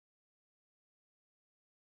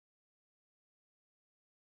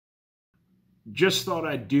Just thought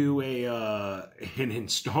I'd do an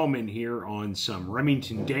installment here on some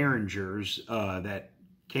Remington Derringers that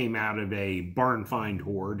came out of a barn find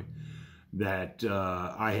hoard that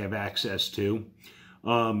I have access to.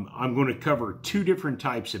 I'm going to cover two different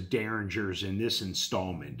types of Derringers in this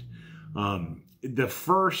installment. The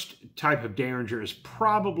first type of Derringer is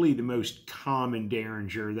probably the most common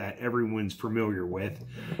Derringer that everyone's familiar with,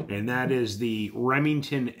 and that is the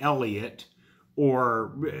Remington Elliot,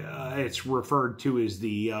 or it's referred to as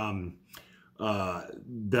the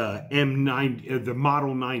M9, the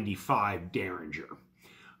Model 95 Derringer.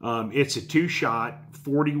 It's a two-shot,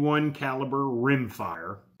 41 caliber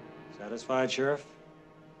rimfire. Satisfied, Sheriff?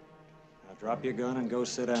 Now drop your gun and go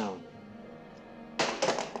sit down.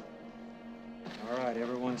 All right,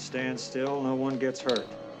 everyone stand still. No one gets hurt.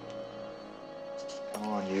 Come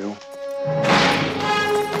on, you.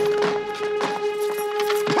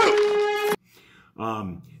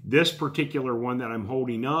 This particular one that I'm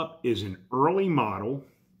holding up is an early model.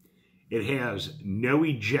 It has no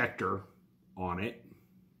ejector on it.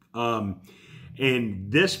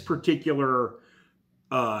 And this particular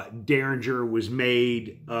Derringer was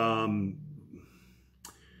made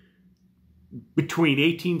between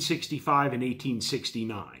 1865 and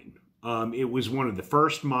 1869. It was one of the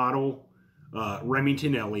first model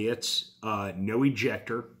Remington Elliots, no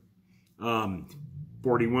ejector, 41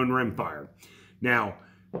 rimfire. Now,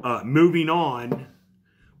 moving on,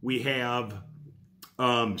 we have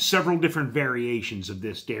several different variations of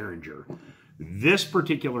this Derringer. This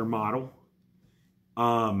particular model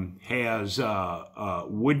has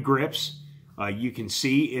wood grips. You can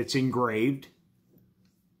see it's engraved.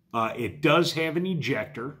 It does have an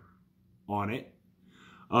ejector on it.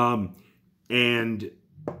 And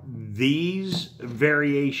these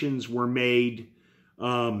variations were made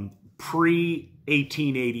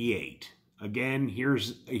pre-1888. Again,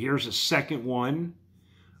 here's a second one.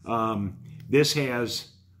 This has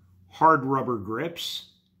hard rubber grips.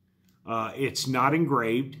 It's not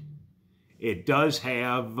engraved. It does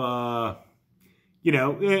have, you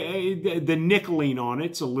know, the nickeling on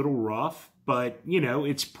it's a little rough, but, you know,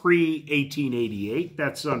 it's pre-1888.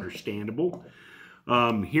 That's understandable.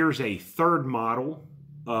 Here's a third model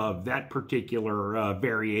of that particular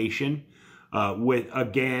variation with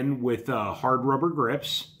hard rubber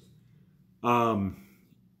grips. An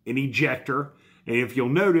ejector, and if you'll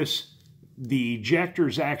notice, the ejector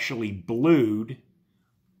is actually blued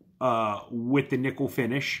with the nickel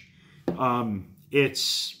finish.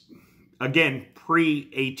 It's, again,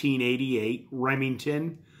 pre-1888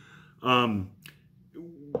 Remington. Fine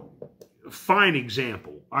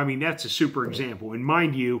example. I mean, that's a super example. And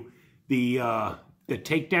mind you, the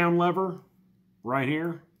takedown lever right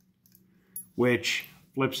here, which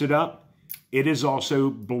flips it up, it is also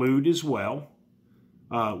blued as well,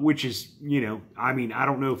 which is, you know, I mean, I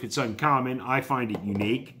don't know if it's uncommon. I find it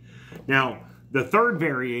unique. Now, the third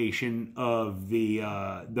variation of the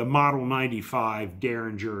Model 95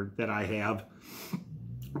 Derringer that I have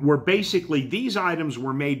were basically, these items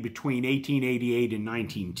were made between 1888 and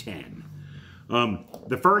 1910.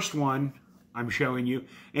 The first one I'm showing you,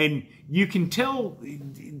 and you can tell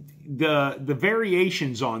the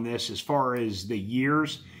variations on this as far as the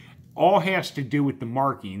years all has to do with the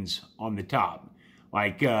markings on the top.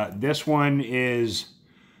 Like this one is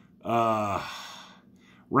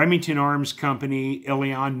Remington Arms Company,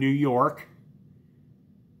 Ilion, New York.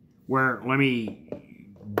 Where, let me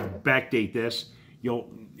backdate this.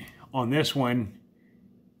 On this one,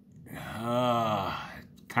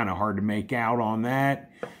 kind of hard to make out on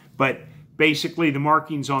that. But basically the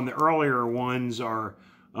markings on the earlier ones are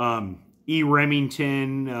E.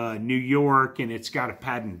 Remington, New York, and it's got a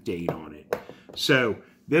patent date on it. So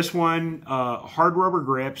this one, hard rubber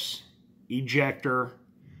grips, ejector,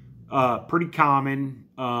 pretty common,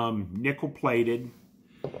 nickel plated.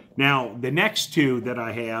 Now, the next two that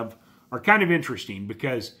I have are kind of interesting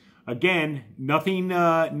because, again, nothing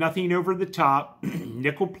over the top,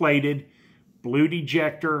 nickel plated, blued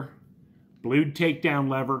ejector, blued takedown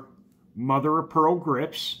lever, mother of pearl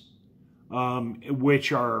grips,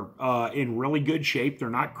 which are in really good shape. They're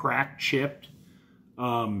not cracked, chipped.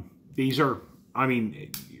 These are, I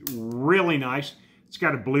mean, really nice. It's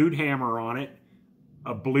got a blued hammer on it,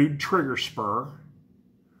 a blued trigger spur.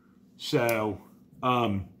 So,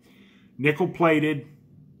 nickel plated,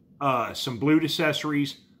 some blued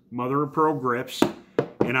accessories, mother of pearl grips,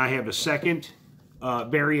 and I have a second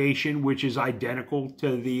variation which is identical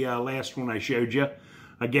to the last one I showed you.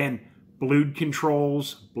 Again, blued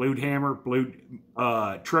controls, blued hammer, blued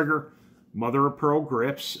trigger, mother of pearl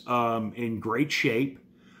grips, in great shape.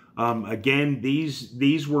 Again,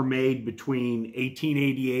 these were made between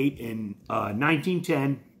 1888 and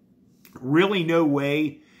 1910. Really no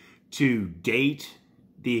way to date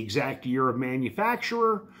the exact year of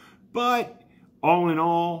manufacturer, but all in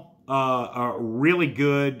all, a really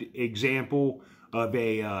good example of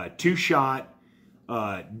a two-shot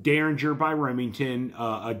Derringer by Remington,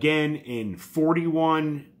 again in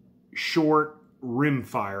 41 short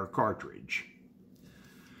rimfire cartridge.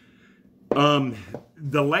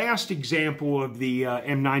 The last example of the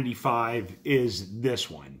M95 is this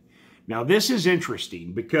one. Now this is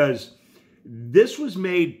interesting because this was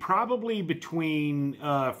made probably between,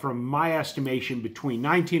 from my estimation, between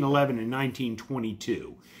 1911 and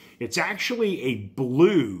 1922. It's actually a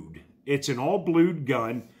blued, it's an all blued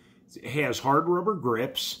gun. It has hard rubber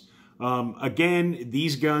grips. Again,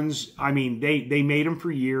 these guns, I mean, they made them for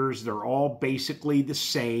years. They're all basically the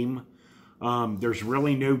same. There's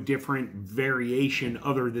really no different variation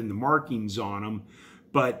other than the markings on them.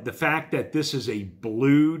 But the fact that this is a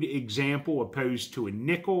blued example opposed to a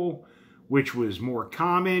nickel, which was more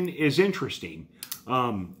common, is interesting.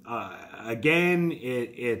 Again,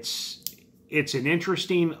 it's an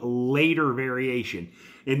interesting later variation.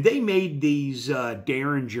 And they made these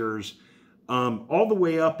Derringers all the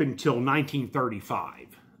way up until 1935.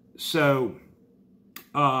 So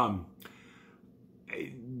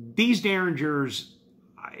these Derringers,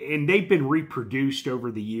 and they've been reproduced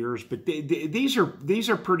over the years, but these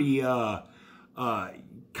are pretty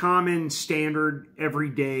common, standard,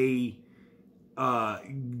 everyday,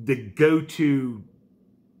 the go-to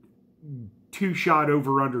two-shot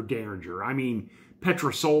over-under Derringer. I mean,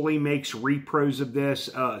 Petrosoli makes repros of this.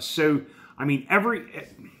 So, I mean,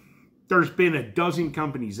 there's been a dozen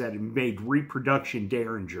companies that have made reproduction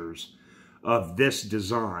Derringers of this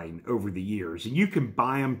design over the years, and you can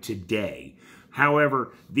buy them today.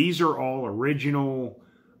 However, these are all original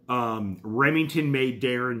Remington-made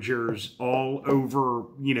Derringers, all over,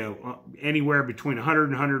 you know, anywhere between 100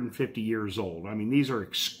 and 150 years old. I mean, these are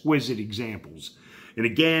exquisite examples. And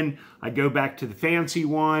again, I go back to the fancy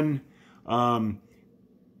one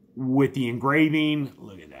with the engraving.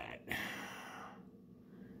 Look at that.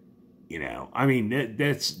 You know, I mean,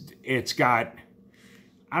 it's got,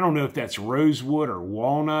 I don't know if that's rosewood or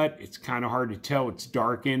walnut. It's kind of hard to tell. It's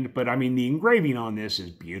darkened, but I mean, the engraving on this is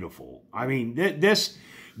beautiful. I mean,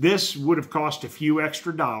 this would have cost a few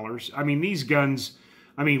extra dollars. I mean, these guns,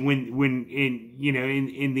 I mean, when in, you know,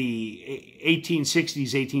 in the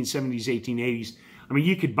 1860s, 1870s, 1880s, I mean,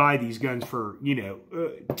 you could buy these guns for, you know,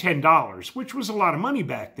 $10, which was a lot of money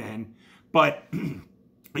back then. But,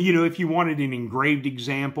 you know, if you wanted an engraved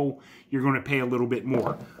example, you're going to pay a little bit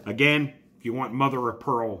more. Again, if you want mother of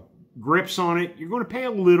pearl grips on it, you're going to pay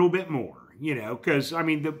a little bit more, you know, because, I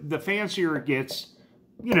mean, the fancier it gets,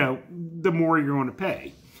 you know, the more you're going to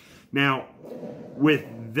pay. Now, with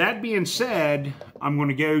that being said, I'm going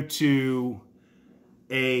to go to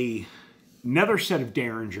another set of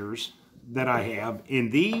Derringers that I have, and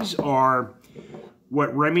these are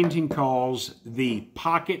what Remington calls the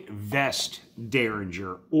pocket vest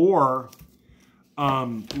Derringer, or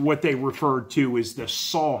what they referred to as the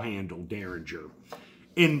saw handle Derringer.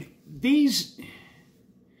 And these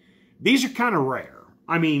are kind of rare.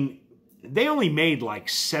 I mean, they only made like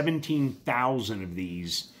 17,000 of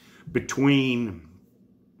these between,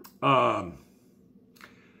 I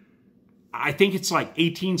think it's like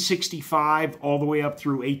 1865 all the way up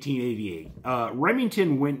through 1888.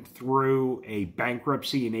 Remington went through a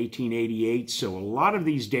bankruptcy in 1888, so a lot of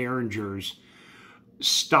these Derringers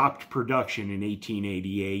stopped production in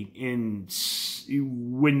 1888, and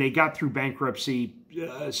when they got through bankruptcy,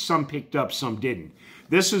 some picked up, some didn't.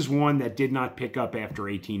 This is one that did not pick up after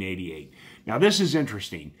 1888. Now, this is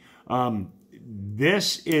interesting.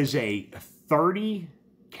 This is a 30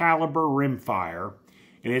 caliber rimfire,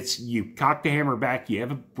 and it's, you cock the hammer back, you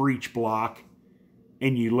have a breech block,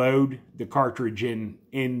 and you load the cartridge in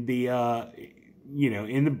the you know,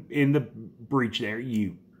 in the breech there.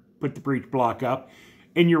 You put the breech block up,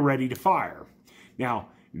 and you're ready to fire. Now,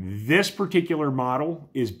 this particular model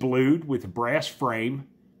is blued with a brass frame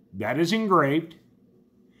that is engraved,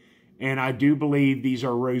 and I do believe these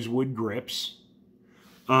are rosewood grips.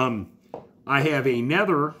 I have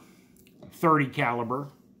another 30 caliber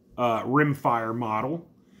rimfire model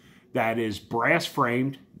that is brass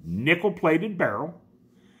framed, nickel plated barrel,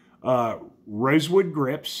 rosewood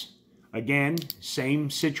grips. Again, same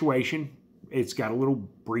situation. It's got a little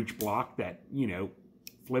breech block that, you know,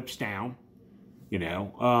 flips down, you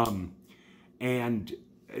know, and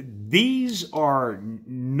these are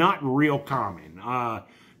not real common.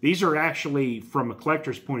 These are actually, from a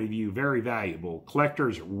collector's point of view, very valuable.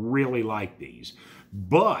 Collectors really like these.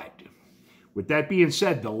 But with that being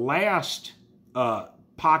said, the last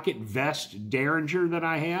pocket vest Derringer that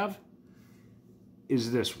I have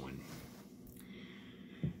is this one.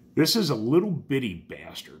 This is a little bitty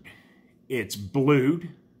bastard. It's blued.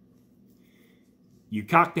 You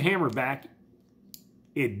cock the hammer back.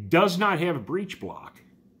 It does not have a breech block.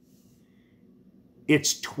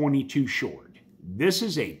 It's 22 short. This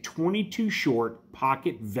is a 22 short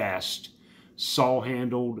pocket vest,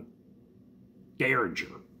 saw-handled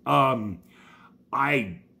Derringer.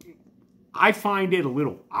 I find it a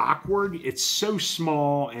little awkward. It's so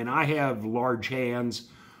small, and I have large hands.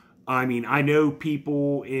 I mean, I know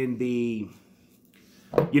people in the,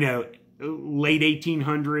 late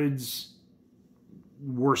 1800s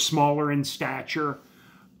were smaller in stature.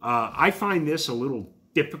 I find this a little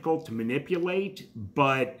difficult to manipulate,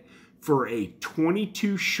 but for a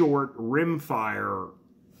 22 short rimfire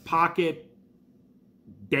pocket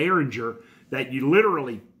Derringer that you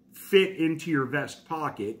literally fit into your vest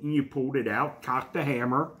pocket, and you pulled it out, cocked the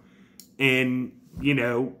hammer, and,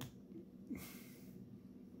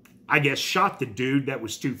 I guess shot the dude that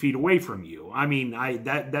was 2 feet away from you. I mean,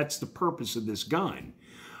 that's the purpose of this gun.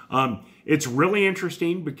 It's really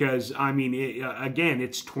interesting because, I mean, again,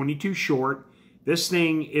 it's 22 short. This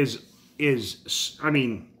thing is, I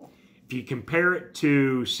mean, if you compare it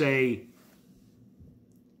to, say,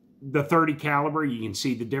 the 30 caliber, you can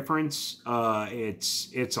see the difference.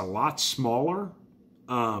 It's a lot smaller.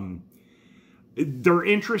 They're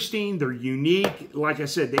interesting. They're unique. Like I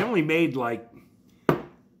said, they only made, like,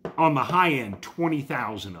 on the high end,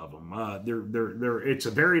 20,000 of them. It's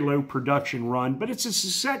a very low production run, but it's a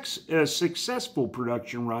successful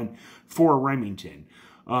production run for Remington.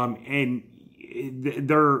 And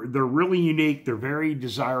they're really unique. They're very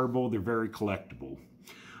desirable. They're very collectible.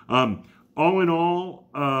 All in all,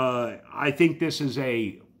 I think this is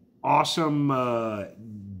a awesome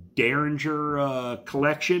Derringer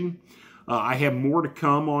collection. I have more to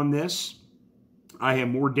come on this. I have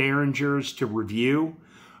more Derringers to review.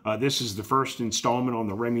 This is the first installment on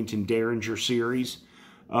the Remington Derringer series.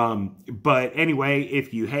 But anyway,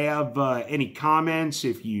 if you have any comments,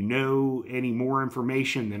 if you know any more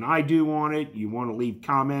information than I do on it, you want to leave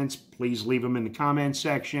comments, please leave them in the comment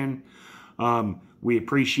section. We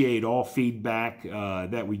appreciate all feedback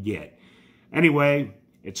that we get. Anyway,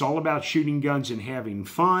 it's all about shooting guns and having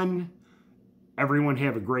fun. Everyone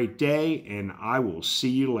have a great day, and I will see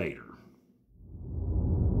you later.